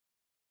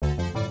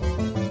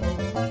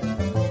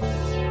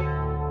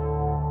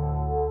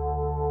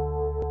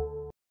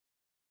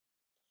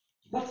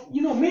But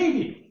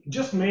maybe,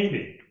 just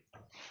maybe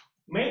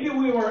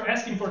we were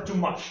asking for too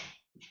much.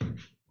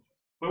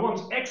 We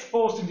want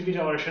ex-post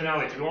individual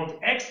rationality. We want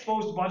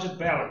ex-post budget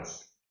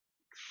balance.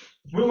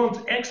 We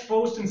want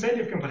ex-post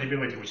incentive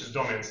compatibility, which is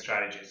dominant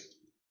strategies.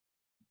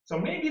 So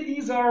maybe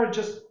these are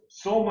just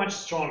so much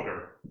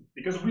stronger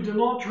because we do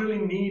not really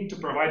need to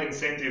provide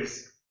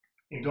incentives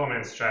in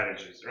dominant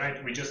strategies,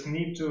 right? We just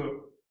need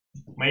to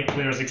make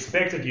players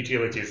expected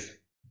utilities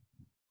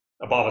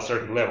above a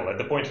certain level at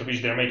the point at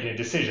which they're making a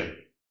decision.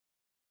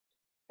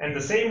 And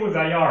the same with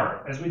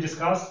IR. As we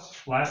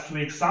discussed last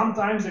week,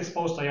 sometimes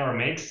ex-post IR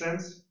makes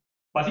sense,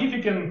 but if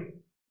you can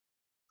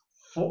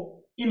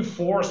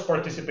enforce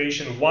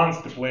participation once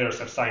the players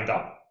have signed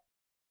up,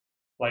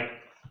 like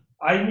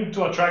I need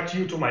to attract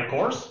you to my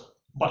course,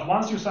 but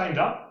once you signed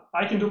up,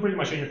 I can do pretty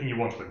much anything you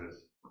want with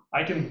this.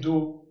 I can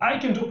do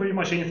pretty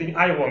much anything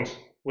I want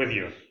with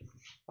you.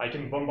 I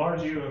can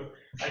bombard you.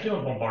 I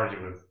cannot bombard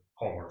you with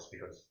homeworks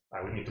because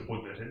I would need to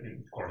put that in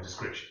the course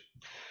description.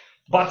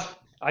 But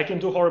I can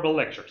do horrible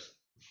lectures.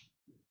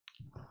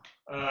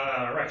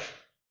 Right.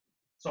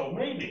 So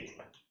maybe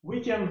we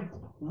can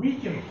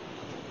weaken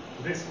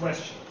this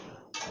question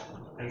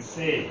and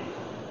say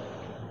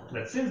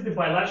that since the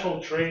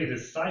bilateral trade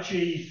is such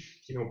a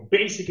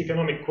basic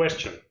economic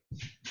question,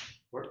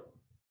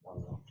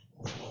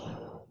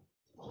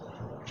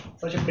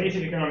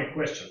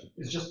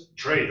 it's just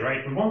trade,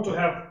 right? We want to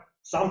have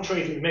some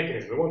trading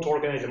mechanism. We want to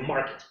organize a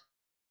market.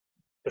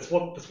 That's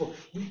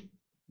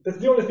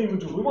the only thing we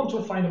do. We want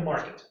to find a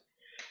market.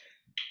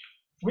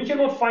 We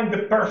cannot find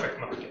the perfect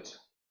market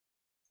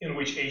in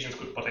which agents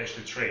could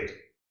potentially trade,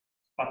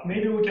 but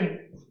maybe we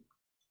can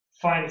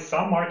find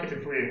some market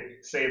if we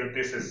say that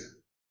this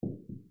is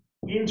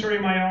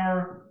interim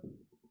IR.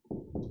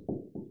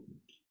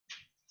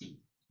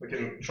 We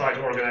can try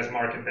to organize a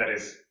market that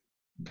is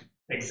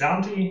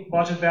ex-ante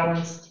budget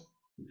balanced,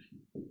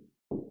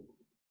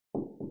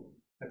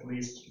 at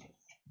least,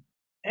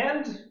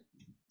 and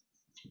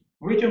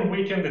we can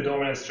weaken the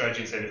dominant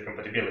strategy incentive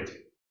compatibility.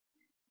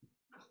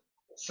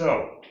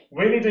 So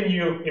we need a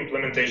new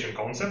implementation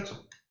concept,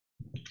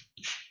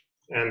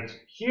 and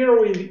here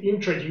we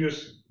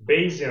introduce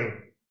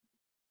Bayesian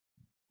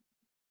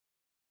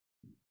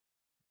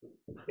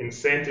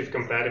incentive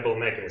compatible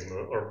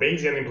mechanism, or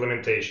Bayesian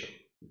implementation.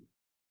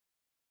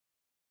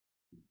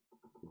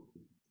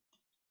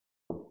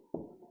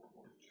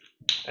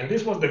 And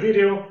this was the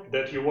video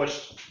that you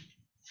watched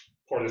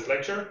for this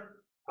lecture.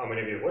 How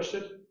many of you watched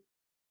it?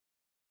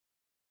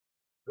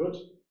 Good.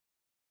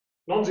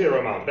 Non-zero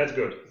amount, that's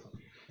good.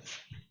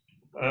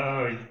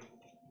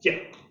 Yeah.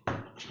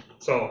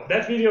 So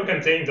that video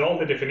contained all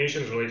the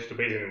definitions related to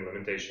Bayesian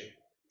implementation.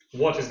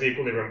 What is the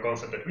equilibrium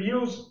concept that we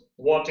use?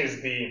 What does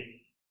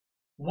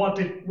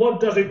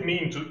it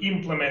mean to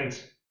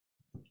implement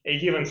a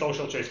given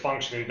social choice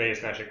function in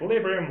Bayes-Nash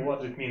equilibrium?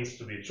 What it means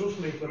to be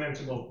truthfully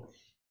implementable?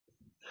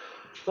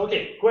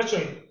 Okay,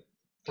 question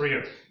for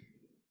you.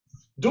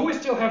 Do we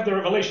still have the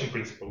revelation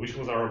principle, which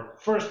was our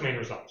first main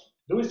result?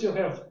 Do we still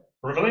have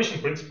revelation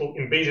principle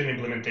in Bayesian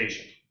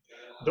implementation?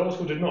 Those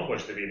who did not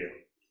watch the video,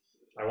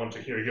 I want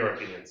to hear your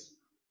opinions.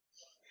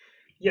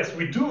 Yes,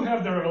 we do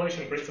have the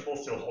revelation principle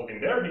still holding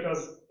there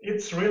because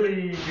it's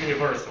really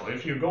universal.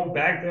 If you go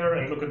back there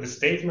and look at the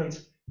statement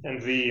and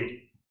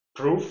the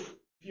proof,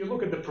 if you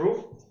look at the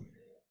proof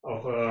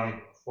of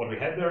what we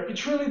had there,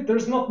 it's really,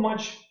 there's not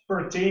much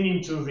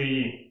pertaining to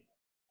the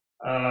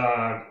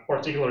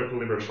particular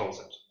equilibrium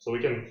concept. So we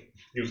can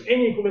use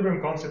any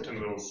equilibrium concept and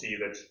we'll see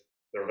that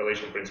the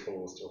revelation principle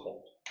will still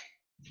hold.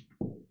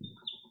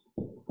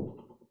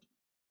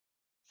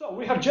 So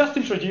we have just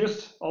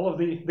introduced all of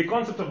the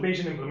concept of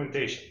Bayesian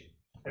implementation.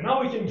 And now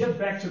we can get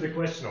back to the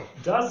question of,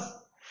 does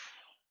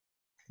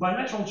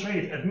bilateral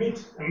trade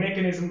admit a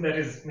mechanism that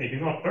is maybe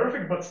not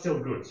perfect, but still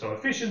good? So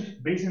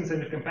efficient, Bayesian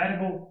incentive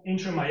compatible,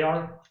 interim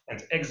IR,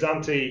 and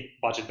ex-ante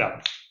budget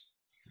balance.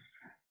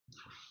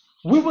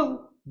 We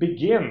will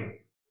begin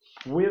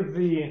with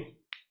the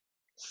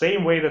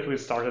same way that we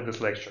started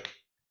this lecture.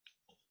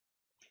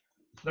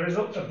 There is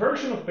a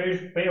version of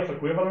payoff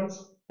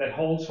equivalence that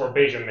holds for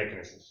Bayesian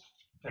mechanisms.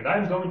 And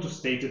I'm going to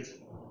state it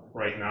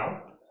right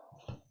now.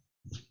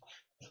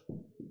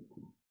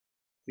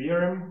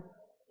 Theorem,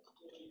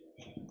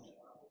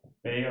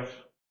 payoff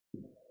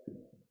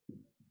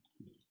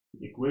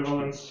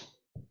equivalence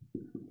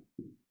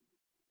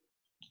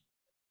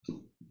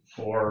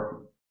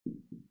for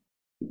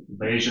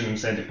Bayesian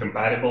incentive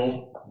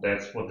compatible,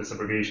 that's what this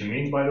abbreviation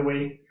means, by the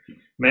way,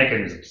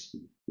 mechanisms.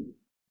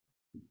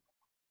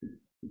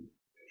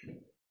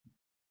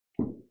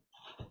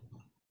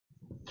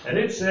 And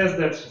it says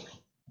that,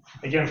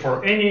 again,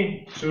 for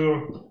any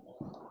two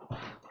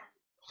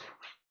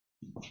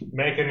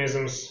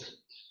mechanisms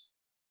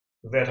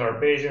that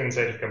are Bayesian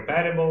incentive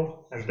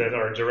compatible and that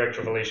are direct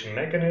revelation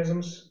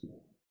mechanisms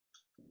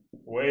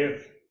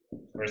with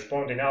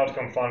corresponding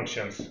outcome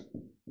functions,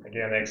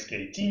 again,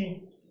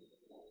 xkt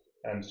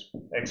and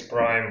x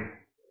prime,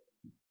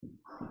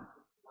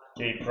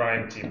 k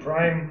prime, t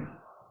prime,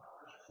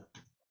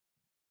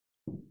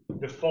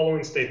 the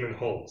following statement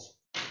holds.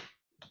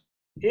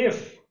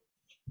 if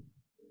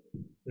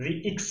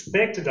the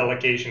expected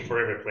allocation for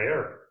every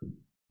player,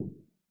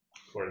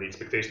 where the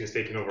expectation is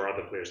taken over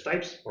other players'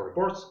 types or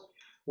reports,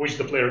 which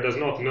the player does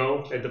not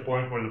know at the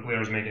point where the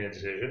player is making a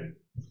decision.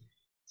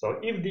 So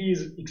if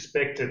these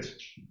expected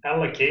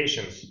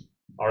allocations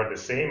are the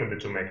same in the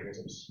two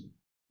mechanisms,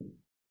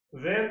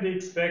 then the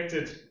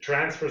expected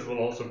transfers will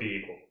also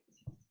be equal,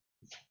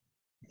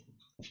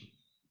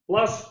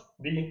 plus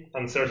the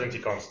uncertainty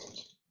constant,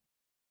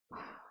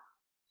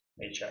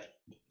 HI.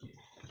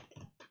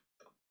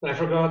 I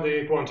forgot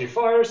the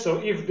quantifier, so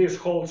if this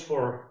holds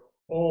for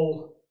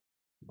all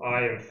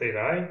I and theta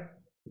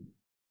I,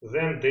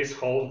 then this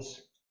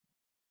holds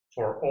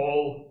for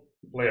all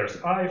players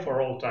I,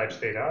 for all types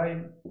theta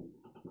I,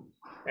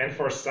 and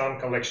for some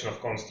collection of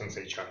constants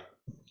HI.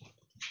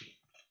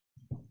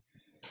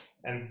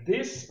 And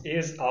this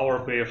is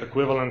our way of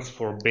equivalence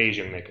for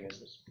Bayesian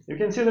mechanisms. You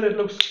can see that it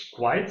looks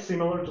quite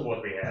similar to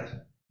what we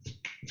had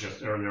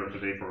just earlier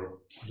today for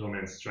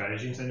domain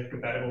strategy incentive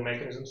compatible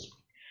mechanisms.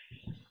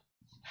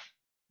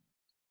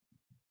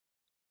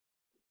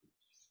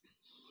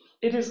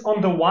 It is on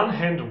the one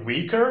hand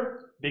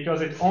weaker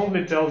because it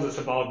only tells us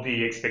about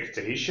the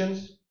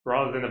expectations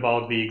rather than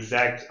about the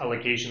exact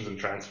allocations and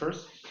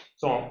transfers.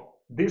 So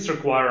this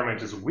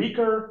requirement is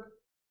weaker,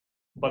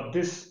 but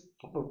this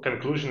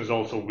conclusion is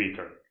also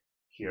weaker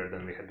here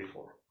than we had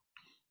before.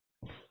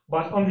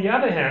 But on the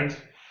other hand,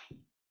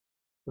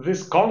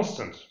 this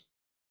constant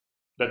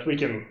that we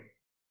can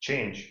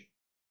change,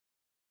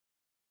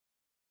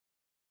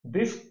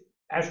 this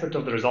aspect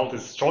of the result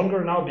is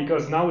stronger now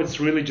because now it's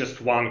really just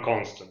one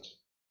constant.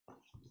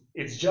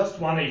 It's just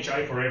one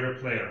HI for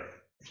every player.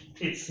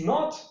 It's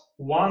not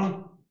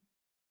one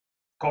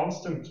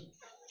constant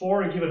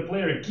for a given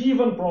player,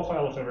 given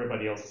profile of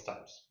everybody else's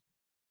types.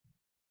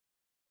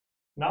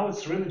 Now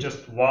it's really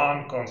just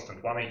one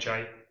constant, one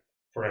HI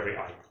for every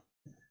I,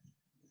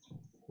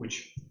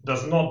 which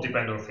does not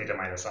depend on theta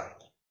minus I.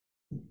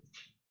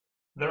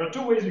 There are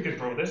two ways we can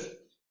prove this.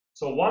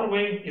 So one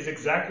way is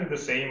exactly the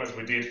same as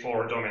we did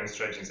for domain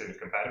strategy incentive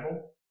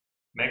compatible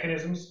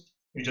mechanisms.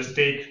 You just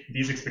take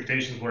these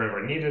expectations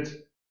wherever needed,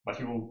 but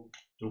you will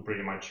do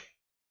pretty much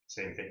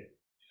the same thing.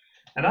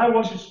 And I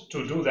want you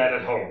to do that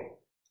at home.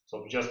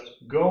 So just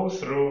go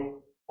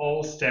through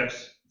all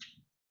steps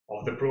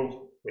of the proof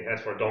we had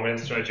for domain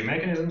strategy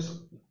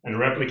mechanisms and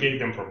replicate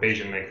them for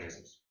Bayesian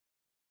mechanisms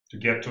to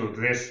get to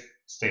this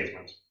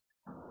statement.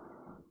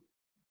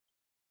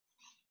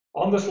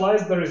 On the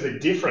slides, there is a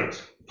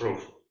different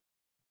proof,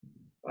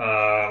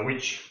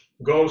 which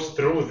goes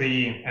through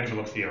the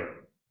envelope theorem.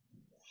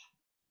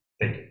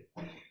 Thank you.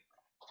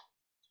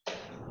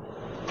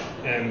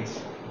 And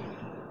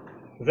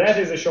that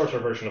is a shorter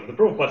version of the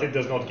proof, but it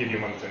does not give you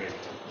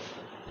monotonicity.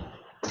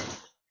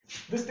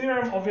 This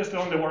theorem obviously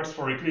only works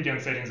for Euclidean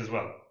settings as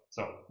well.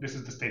 So this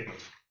is the statement.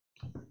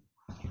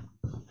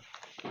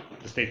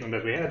 The statement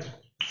that we had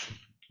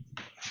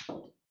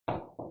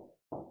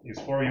is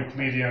for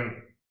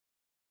Euclidean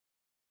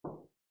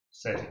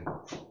setting.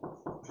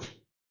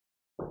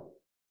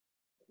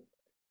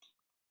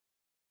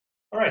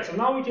 All right, so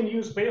now we can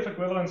use payoff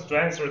equivalence to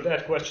answer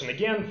that question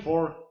again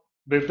for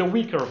the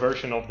weaker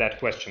version of that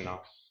question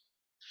now.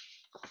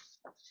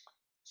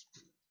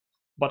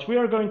 But we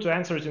are going to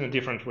answer it in a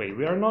different way.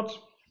 We are not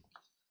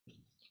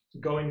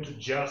going to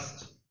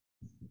just,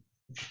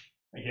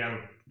 again,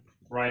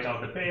 write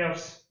out the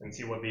payoffs and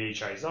see what the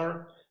HIs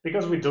are,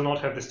 because we do not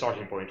have the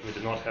starting point. We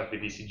do not have the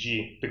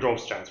VCG, the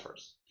Groves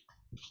transfers,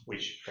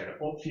 which kind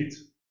of all fit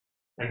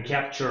and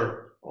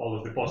capture all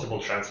of the possible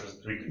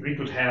transfers that we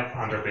could have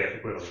under payoff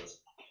equivalence.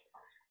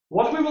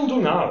 What we will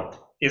do now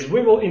is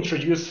we will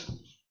introduce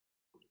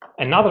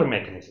another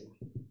mechanism,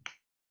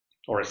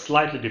 or a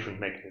slightly different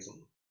mechanism.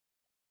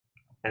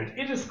 And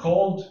it is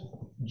called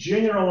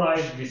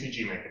Generalized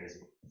VCG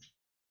mechanism.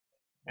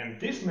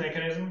 And this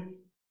mechanism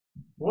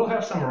will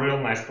have some real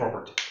nice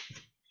properties.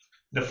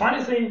 The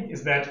funny thing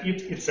is that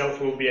it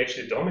itself will be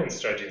actually domain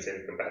strategy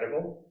incentive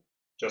compatible,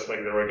 just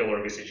like the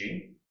regular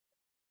VCG.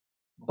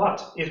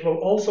 But it will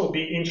also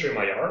be interim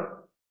IR,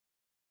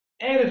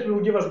 and it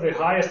will give us the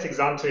highest ex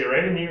ante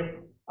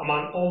revenue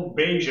among all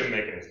Bayesian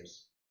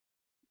mechanisms.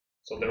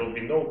 So there will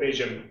be no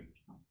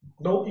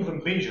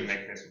even Bayesian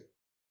mechanism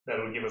that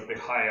will give us the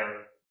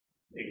higher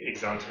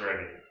ex ante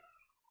revenue.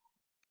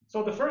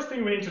 So the first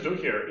thing we need to do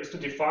here is to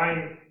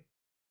define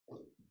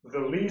the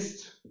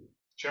least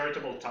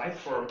charitable type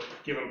for a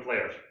given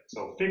player.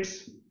 So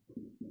fix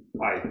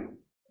I.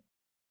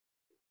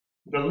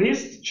 The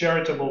least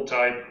charitable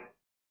type,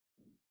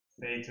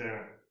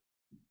 theta,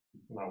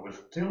 now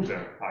with tilde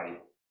I,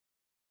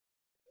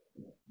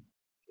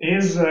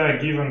 is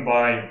given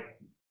by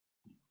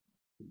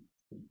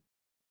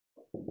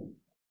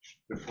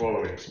the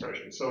following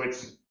expression. So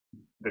it's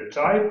the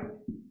type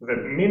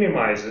that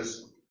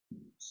minimizes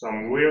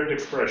some weird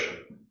expression.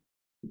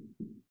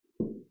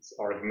 It's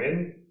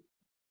argmin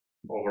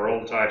over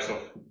all types of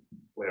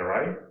player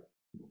I.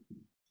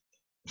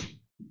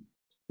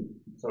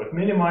 So it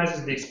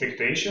minimizes the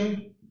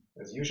expectation,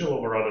 as usual,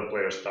 over other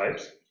players'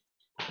 types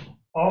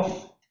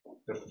of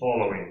the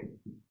following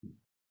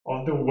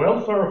of the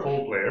welfare of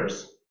all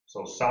players,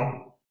 so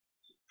sum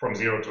from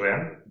 0 to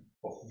n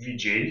of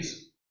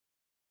VJs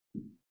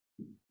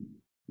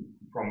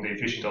from the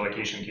efficient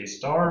allocation K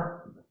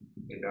star,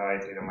 theta I,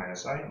 theta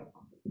minus I,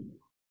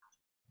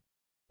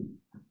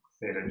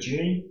 theta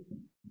j,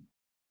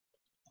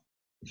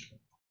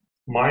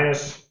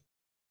 minus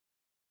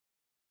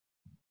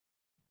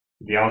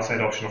the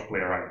outside option of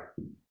player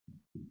I.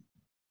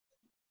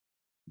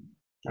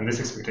 And this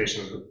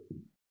expectation,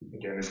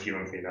 again, is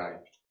given theta I.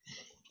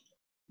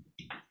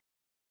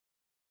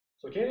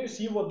 So can you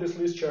see what this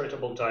least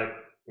charitable type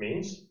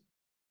means?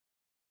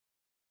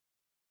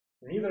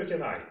 Neither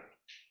can I.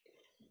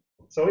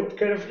 So it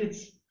kind of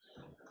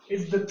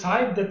it's the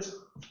type that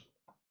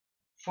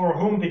for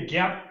whom the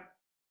gap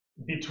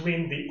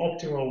between the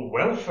optimal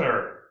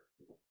welfare,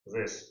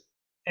 this,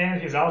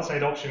 and his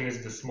outside option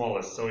is the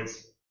smallest. So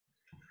it's,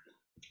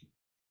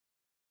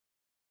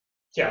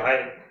 yeah,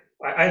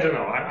 I don't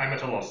know. I'm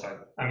at a loss.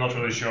 I'm not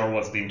really sure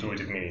what's the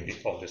intuitive meaning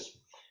of this.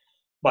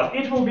 But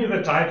it will be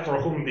the type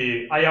for whom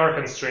the IR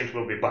constraint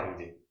will be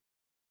binding.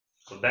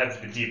 So that's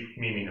the deep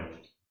meaning of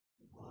it.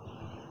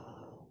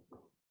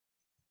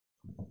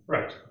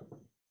 Right.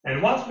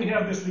 And once we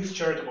have this least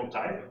charitable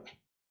type,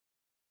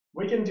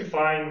 we can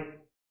define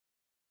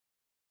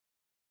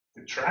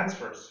the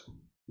transfers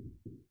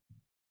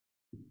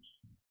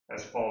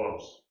as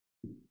follows.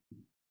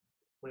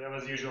 We have,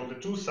 as usual, the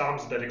two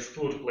sums that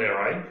exclude player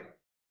I,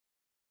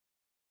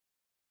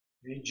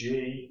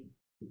 Vj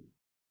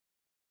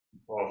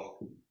of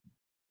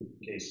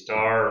K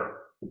star,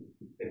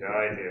 theta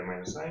I, theta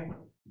minus I,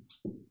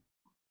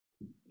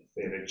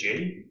 theta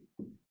j.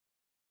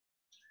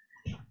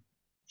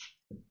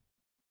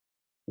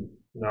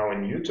 Now a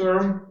new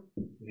term,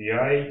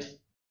 Vi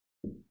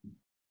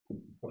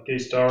of K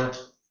star.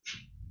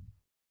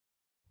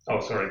 Oh,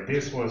 sorry,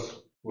 this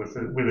was with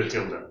a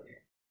tilde.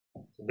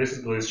 So this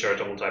is the least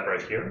charitable type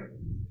right here.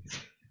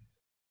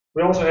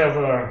 We also have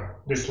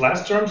this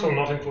last term, so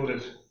not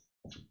included.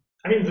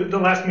 I mean, the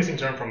last missing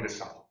term from this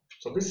sum.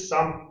 So this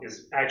sum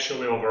is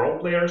actually over all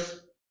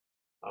players.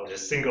 I'll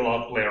just single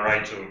out player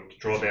I to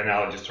draw the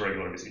analogies to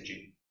regular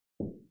VCG.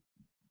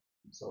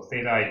 So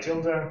theta I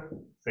tilde,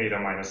 theta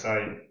minus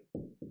I,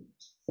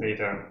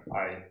 theta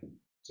I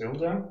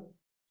tilde,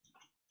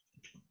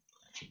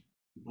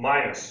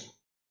 minus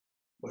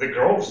the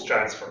Groves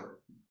transfer.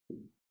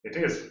 It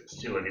is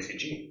still a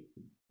VCG.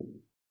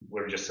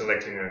 We're just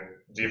selecting a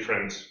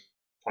different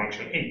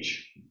function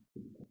h.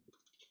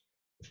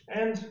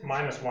 And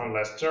minus one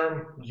last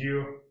term,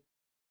 u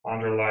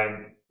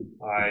underline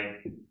I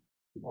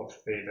of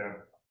theta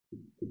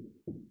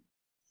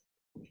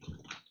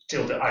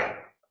tilde I.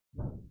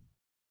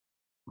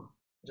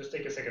 Just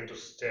take a second to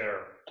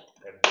stare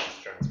at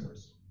these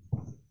transfers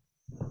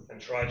and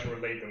try to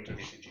relate them to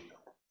VCG.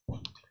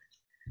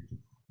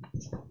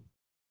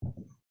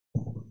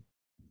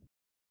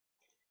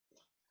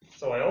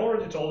 So I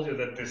already told you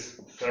that this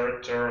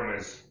third term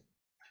is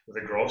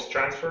the Groves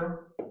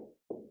transfer.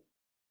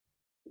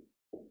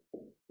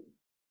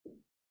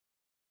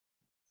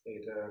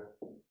 Theta,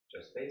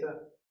 just theta.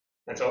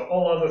 And so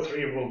all other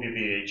three will be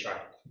the HI.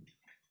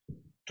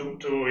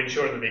 To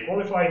ensure that they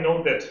qualify,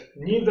 note that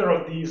neither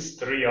of these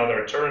three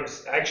other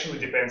terms actually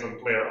depends on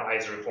player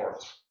I's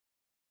report.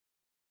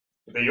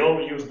 They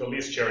all use the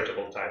least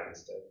charitable type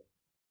instead.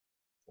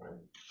 Right.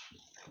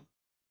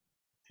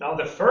 Now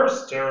the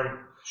first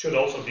term should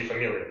also be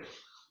familiar.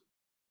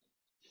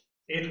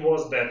 It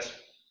was that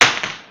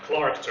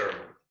Clark term.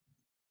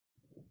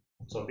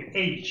 So the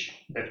H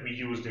that we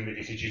used in the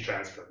VCG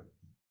transfer.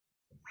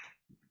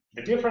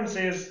 The difference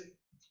is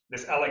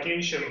this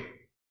allocation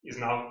is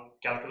now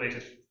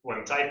calculated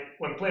when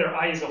player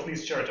I is of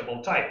least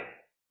charitable type,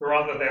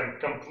 rather than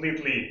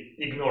completely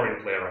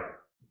ignoring player I.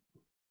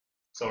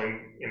 So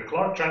in the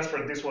Clark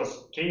transfer, this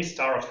was K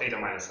star of theta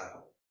minus I.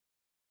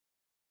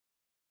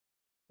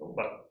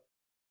 But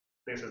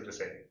this is the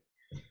same.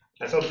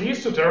 And so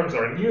these two terms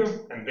are new,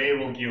 and they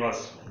will give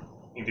us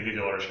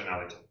individual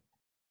rationality.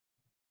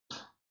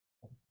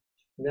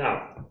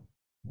 Now,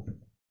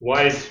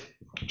 why is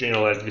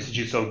generalized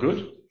VCG so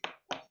good?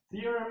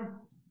 Theorem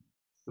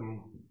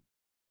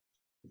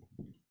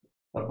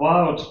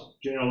about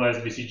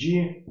generalized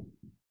VCG,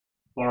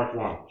 part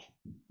 1.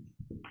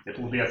 It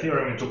will be a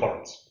theorem in 2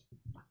 parts.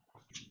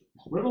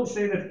 We will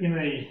say that in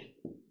a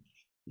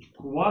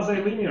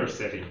quasi-linear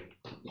setting,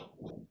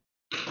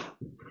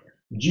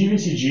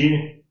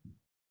 GVCG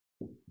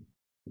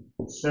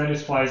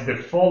satisfies the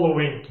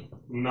following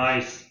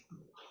nice,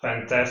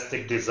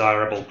 fantastic,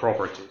 desirable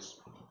properties.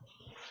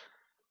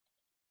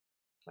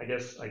 I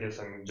guess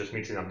I'm just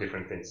mixing up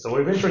different things. So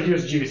we've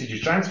introduced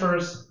GVCG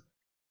transfers,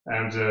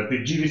 and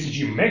the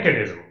GVCG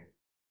mechanism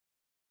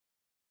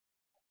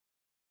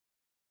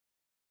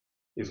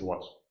is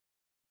what?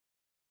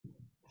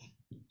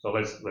 So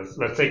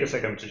let's take a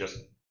second to just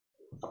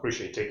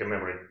take a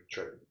memory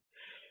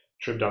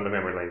trip down the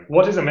memory lane.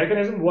 What is a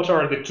mechanism? What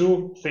are the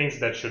two things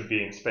that should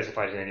be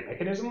specified in any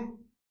mechanism?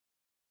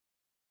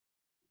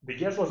 The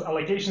guess was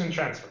allocation and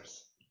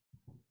transfers.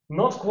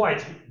 Not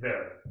quite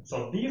there.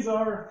 So these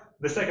are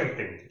the second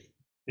thing,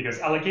 because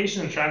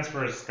allocation and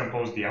transfers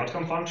compose the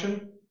outcome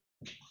function,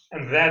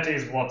 and that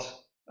is what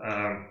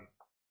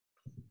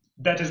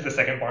that is the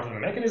second part of the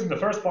mechanism. The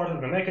first part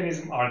of the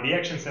mechanism are the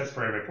action sets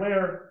for every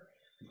player.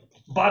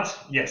 But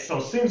yes, so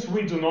since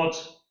we do not,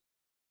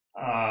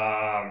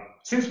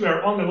 since we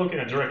are only looking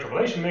at direct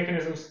relation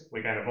mechanisms,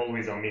 we kind of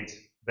always omit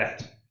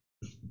that.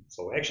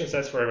 So action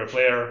sets for every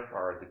player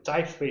are the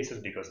type spaces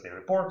because they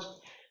report.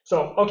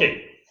 So,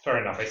 okay,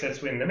 fair enough. I said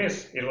swing and a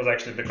miss. It was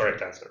actually the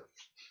correct answer.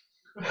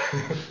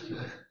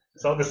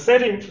 So the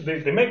setting,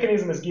 the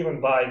mechanism is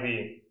given by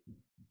the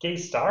K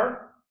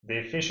star, the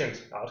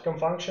efficient outcome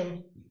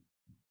function,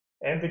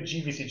 and the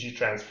GVCG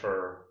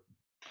transfer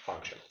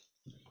function.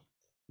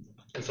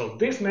 And so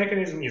this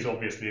mechanism is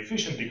obviously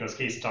efficient because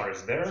K star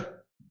is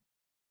there.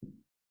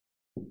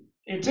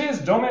 It is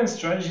domain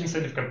strategy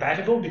incentive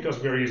compatible because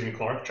we're using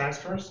Clark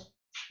transfers.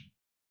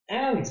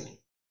 And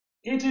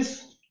it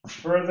is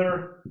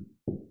further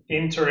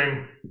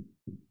interim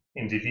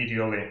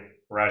individually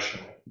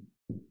rational.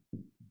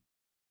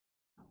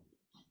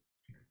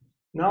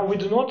 Now we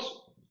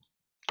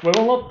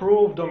will not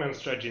prove domain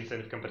strategy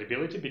incentive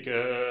compatibility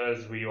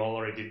because we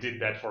already did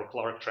that for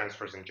Clark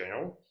transfers in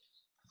general.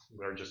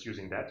 We're just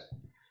using that.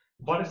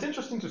 But it's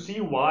interesting to see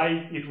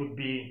why it would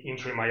be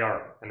interim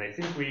IR, and I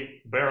think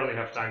we barely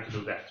have time to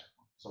do that.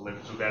 So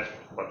let's do that,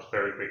 but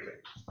very quickly.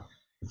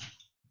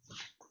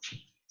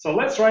 So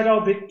let's write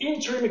out the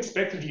interim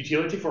expected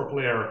utility for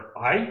player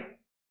I.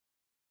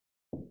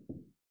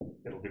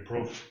 It'll be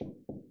proof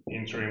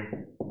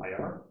interim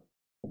IR.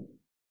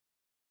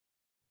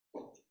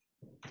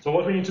 So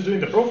what we need to do in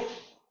the proof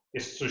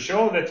is to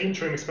show that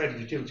interim expected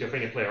utility of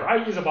any player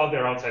I is about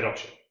their outside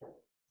option.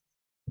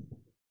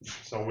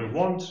 So we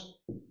want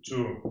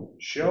to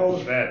show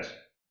that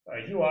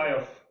UI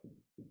of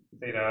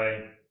theta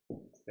I,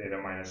 theta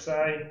minus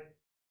I,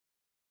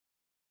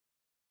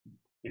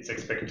 its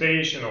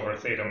expectation over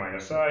theta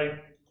minus I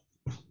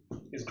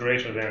is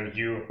greater than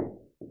U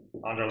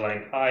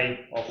underlying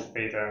I of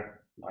theta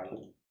I,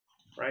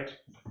 right?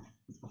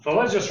 So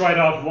let's just write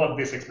out what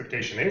this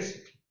expectation is.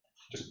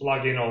 Just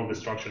plug in all the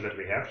structure that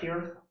we have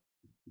here.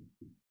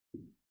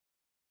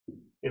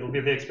 It'll be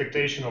the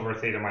expectation over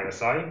theta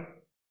minus I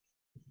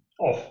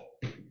of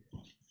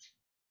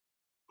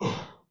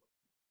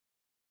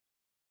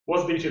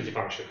what's the utility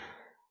function?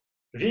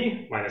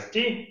 V minus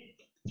T.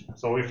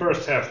 So we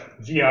first have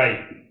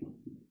VI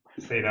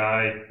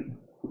theta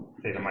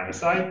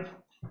minus I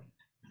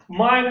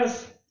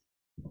minus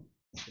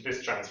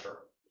this transfer.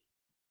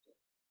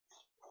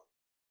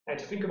 And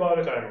to think about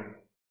it, I'm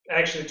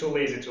actually too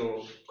lazy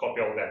to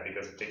copy all that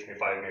because it takes me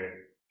 5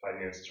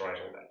 minutes to write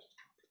all that.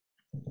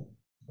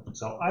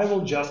 So I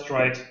will just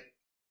write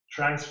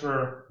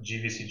transfer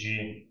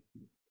GVCG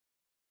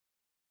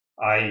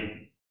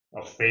I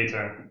of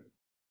theta,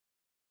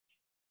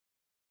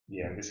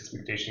 yeah, this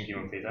expectation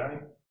given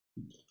theta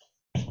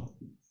I,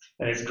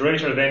 and it's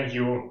greater than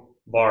U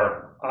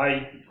bar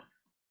I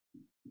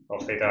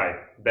of theta I.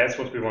 That's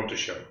what we want to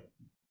show.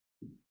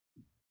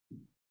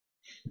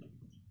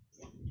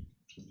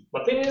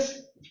 But thing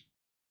is,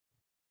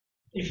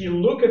 if you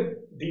look at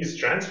these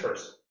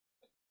transfers,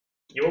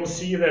 you will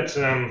see that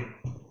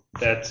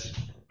that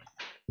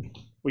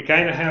we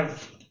kind of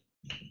have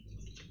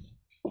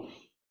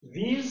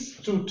these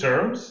two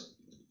terms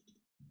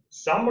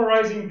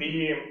summarizing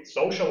the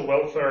social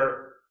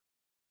welfare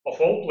of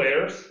all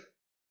players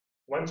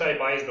when type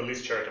I is the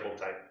least charitable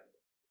type,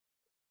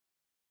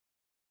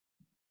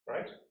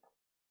 right?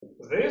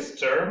 This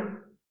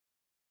term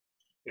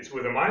is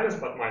with a minus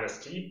but minus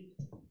T,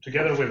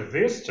 together with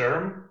this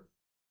term.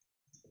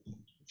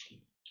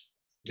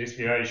 This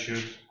VI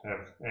should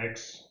have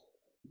X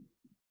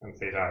and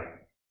theta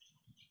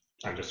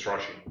I. I'm just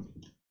rushing.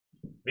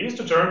 These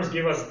two terms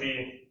give us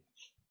the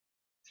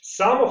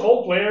sum of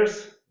all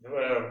players'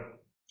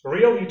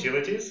 real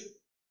utilities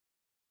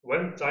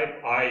when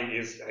type I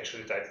is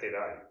actually type theta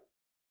I.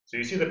 So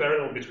you see the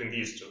parallel between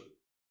these two.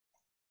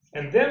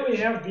 And then we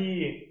have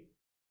the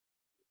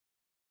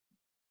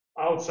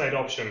outside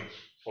option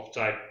of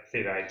type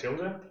theta I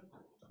tilde,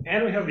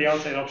 and we have the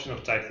outside option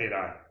of type theta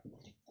I.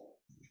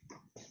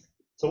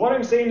 So what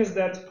I'm saying is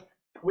that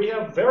we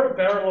have very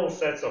parallel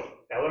sets of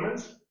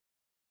elements.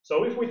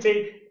 So if we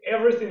take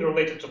everything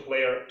related to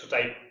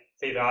type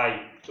theta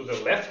I to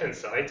the left-hand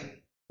side,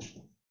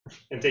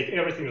 and take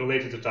everything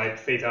related to type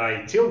theta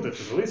I tilde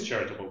to the least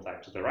charitable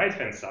type to the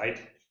right-hand side,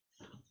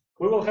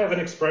 we will have an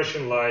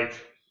expression like,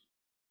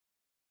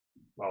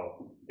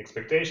 well,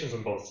 expectations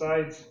on both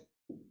sides.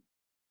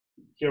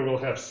 Here we'll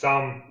have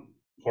sum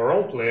for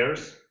all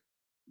players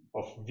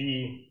of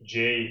V,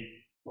 J,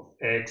 of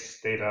X,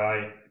 theta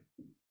I,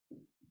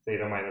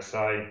 theta minus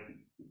I,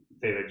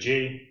 theta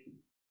J,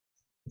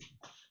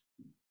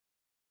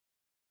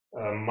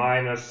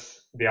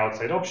 minus the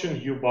outside option,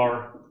 U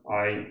bar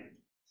I,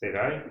 theta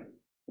I.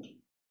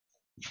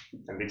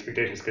 And the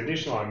expectation is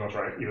conditional, I'm not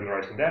even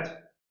writing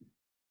that.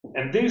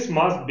 And this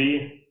must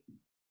be,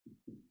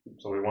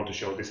 so we want to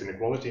show this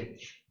inequality,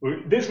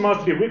 this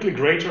must be weakly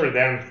greater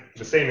than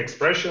the same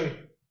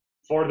expression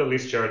for the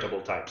least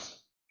charitable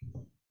types.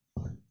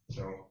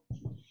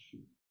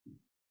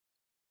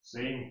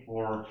 Same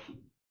for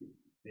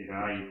theta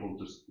I equal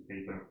to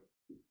theta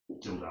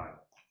tilde I.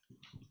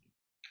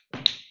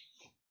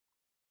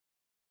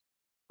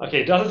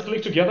 Okay, does it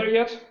click together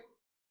yet?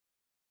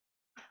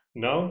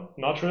 No,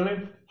 not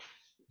really.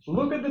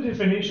 Look at the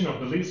definition of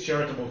the least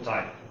charitable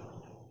type.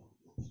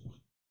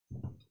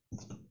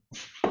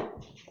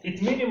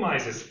 It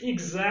minimizes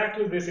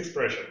exactly this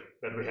expression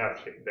that we have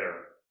there.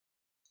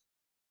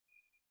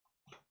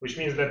 Which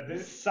means that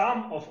this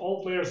sum of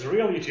all players'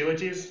 real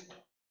utilities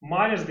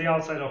minus the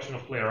outside option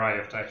of player I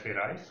of type theta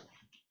I.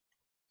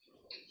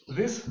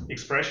 This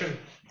expression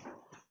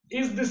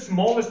is the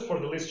smallest for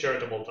the least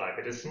charitable type.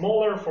 It is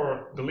smaller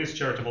for the least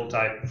charitable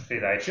type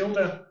theta I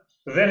tilde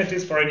than it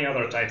is for any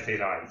other type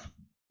theta I.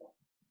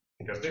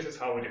 Because this is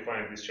how we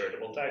define this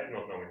charitable type,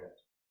 not knowing that.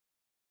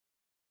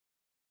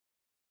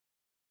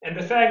 And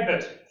the fact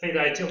that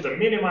theta I tilde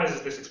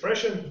minimizes this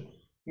expression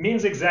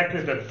means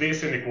exactly that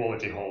this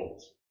inequality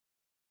holds.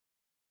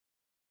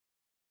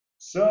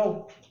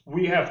 So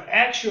we have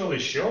actually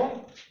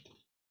shown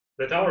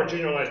that our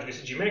generalized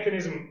VCG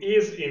mechanism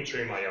is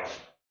interim IR.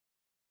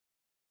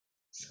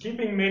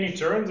 Skipping many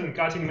turns and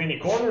cutting many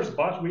corners,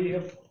 but we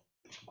have,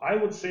 I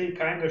would say,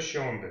 kind of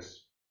shown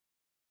this.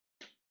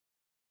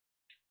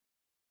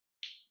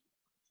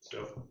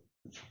 So,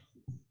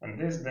 and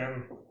this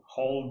then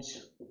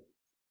holds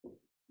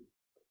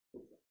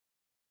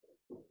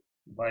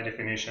by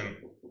definition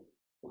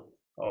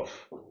of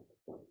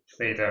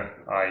theta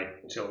I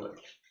tilde.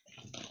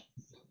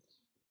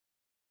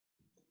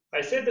 I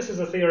said this is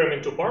a theorem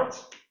in two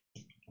parts.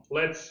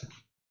 Let's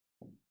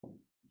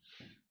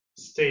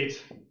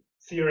state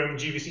theorem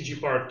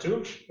GVCG part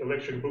 2,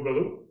 electric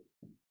boogaloo.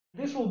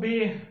 This will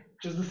be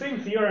just the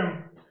same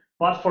theorem,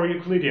 but for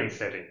Euclidean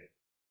setting.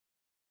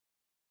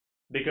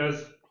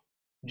 Because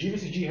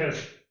GVCG has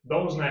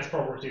those nice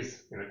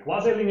properties in a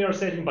quasi-linear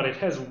setting, but it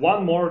has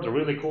one more, the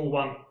really cool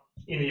one,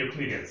 in a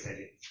Euclidean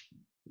setting.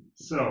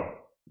 So,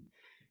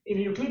 in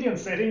a Euclidean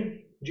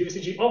setting,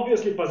 GVCG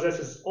obviously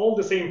possesses all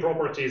the same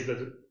properties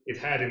that it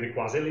had in the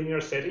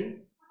quasi-linear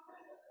setting,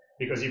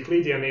 because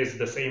Euclidean is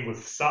the same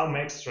with some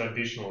extra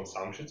additional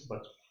assumptions,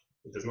 but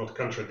it does not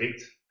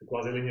contradict the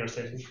quasi-linear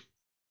setting.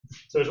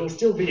 So it will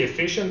still be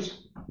efficient,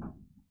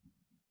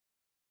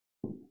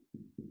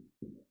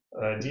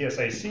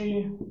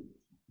 DSIC,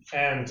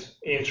 and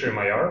interim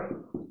IR.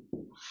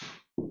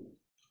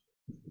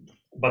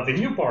 But the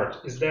new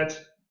part is that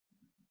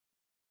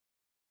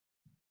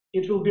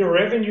it will be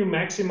revenue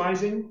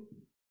maximizing,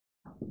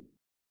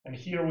 and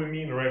here we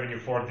mean revenue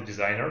for the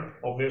designer,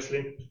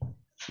 obviously,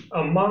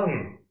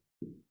 among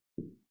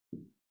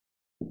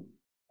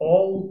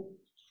all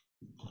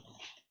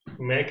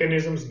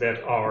mechanisms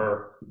that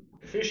are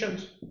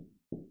efficient,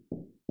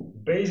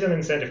 Bayesian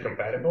incentive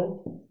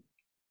compatible,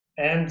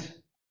 and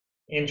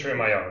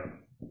interim IR.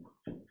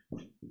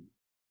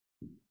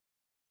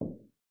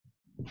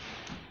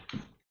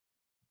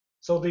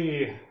 So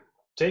the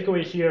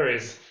takeaway here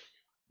is,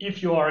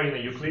 if you are in a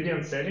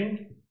Euclidean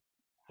setting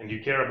and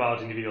you care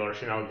about individual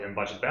rationality and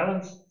budget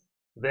balance,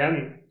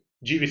 then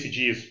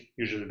GVCG is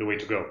usually the way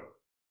to go.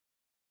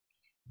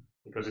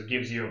 Because it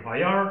gives you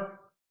IR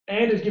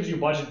and it gives you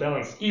budget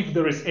balance if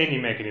there is any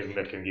mechanism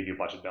that can give you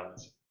budget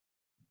balance.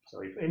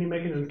 So if any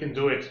mechanism can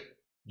do it,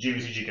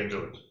 GVCG can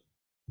do it.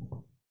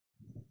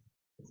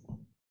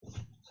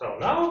 So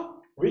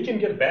now we can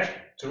get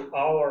back to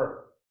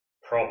our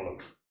problem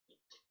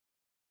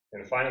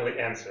and finally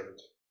answer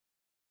it.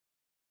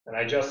 And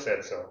I just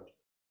said so.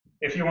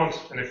 If you want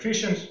an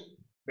efficient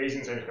Bayesian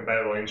incentive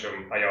compatible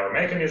interim IR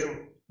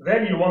mechanism,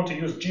 then you want to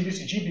use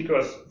GVCG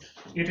because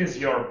it is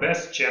your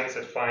best chance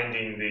at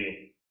finding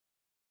the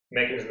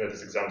mechanism that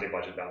is ex ante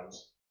budget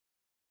balance.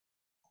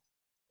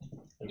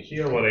 And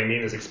here what I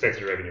mean is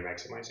expected revenue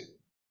maximizing.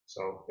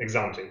 So ex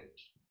ante.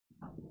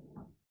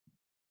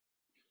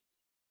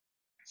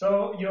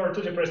 So you're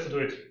too depressed to do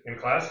it in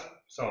class,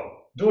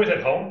 so do it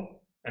at home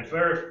and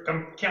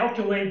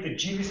calculate the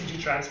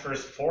GVCG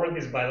transfers for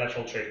this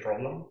bilateral trade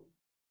problem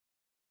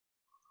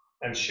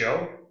and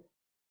show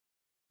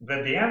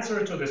that the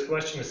answer to this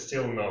question is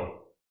still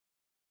no.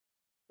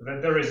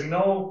 That there is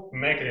no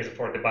mechanism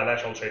for the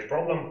bilateral trade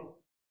problem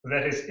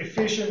that is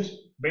efficient,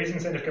 Bayesian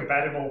incentive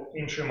compatible,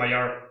 interim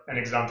IR, and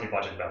ex ante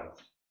budget balance.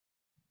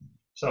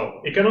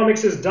 So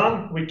economics is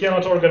done. We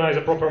cannot organize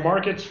a proper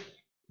market.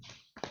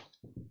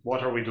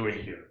 What are we doing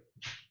here?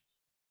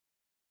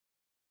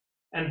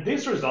 And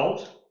this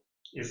result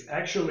is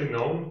actually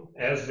known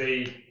as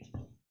a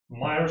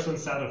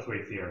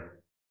Meyerson-Satterthwaite theorem.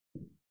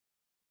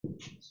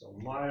 So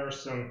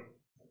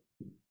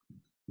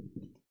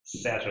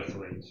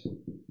Meyerson-Satterthwaite.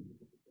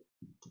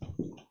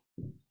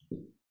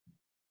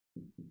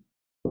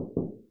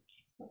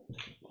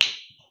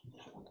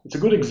 It's a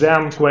good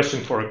exam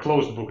question for a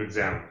closed book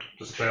exam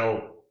to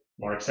spell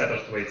Mark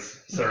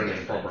Satterthwaite's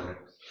surname properly.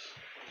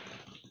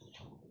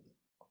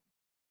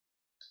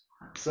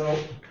 So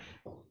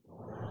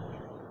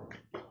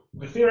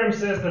the theorem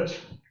says that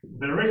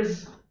there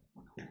is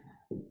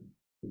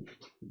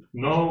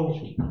no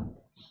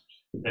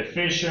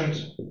efficient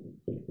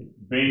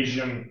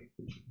Bayesian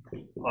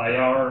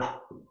IR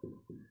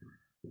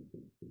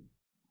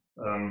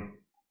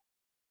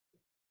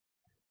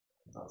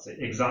let's say,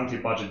 ex-ante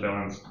budget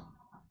balance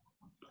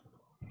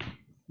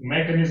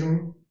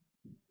mechanism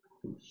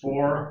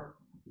for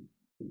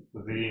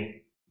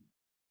the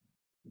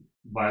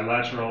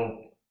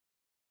bilateral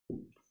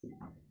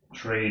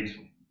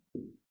trade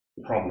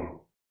problem.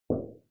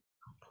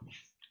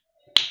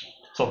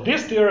 So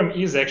this theorem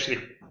is actually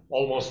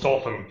almost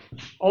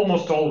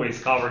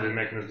always covered in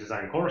mechanism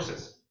design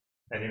courses,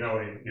 and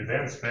you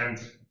then spend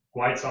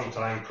quite some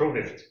time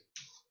proving it.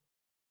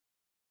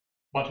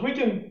 But we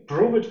can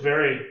prove it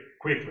very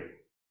quickly.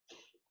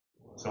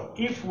 So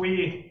if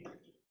we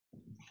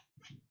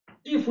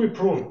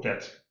prove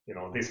that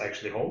this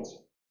actually holds,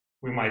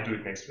 we might do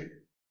it next week.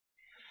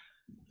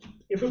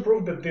 If we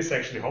prove that this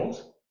actually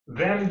holds,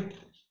 then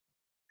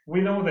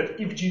we know that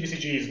if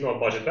GVCG is not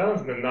budget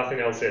balanced, then nothing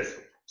else is.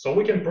 So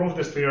we can prove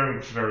this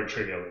theorem very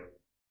trivially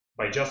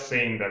by just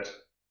saying that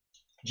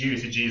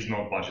GVCG is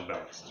not budget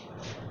balanced.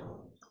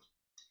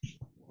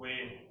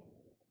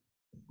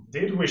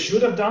 We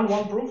should have done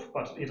one proof,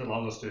 but it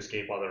allows us to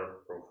escape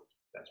other proof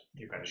that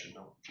you guys should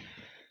know.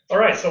 All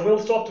right, so we'll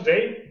stop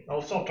today.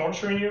 I'll stop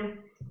torturing you.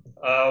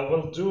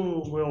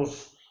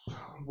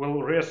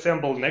 We'll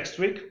reassemble next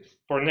week.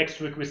 For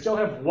next week, we still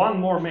have one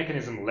more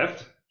mechanism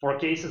left for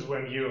cases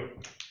when you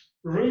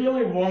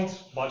really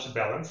want budget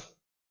balance,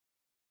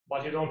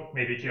 but you don't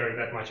maybe care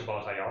that much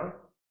about IR.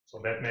 So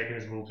that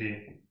mechanism will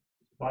be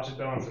budget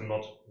balance and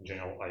not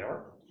general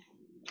IR.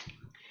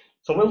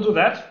 So we'll do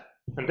that,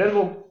 and then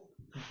we'll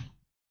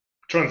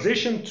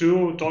transition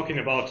to talking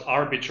about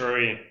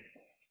arbitrary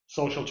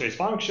social choice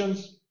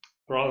functions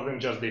rather than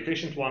just the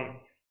efficient one.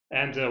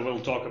 And we'll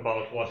talk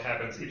about what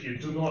happens if you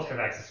do not have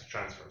access to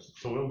transfers.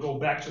 So we'll go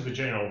back to the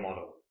general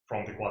model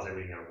from the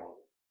quasi-linear model.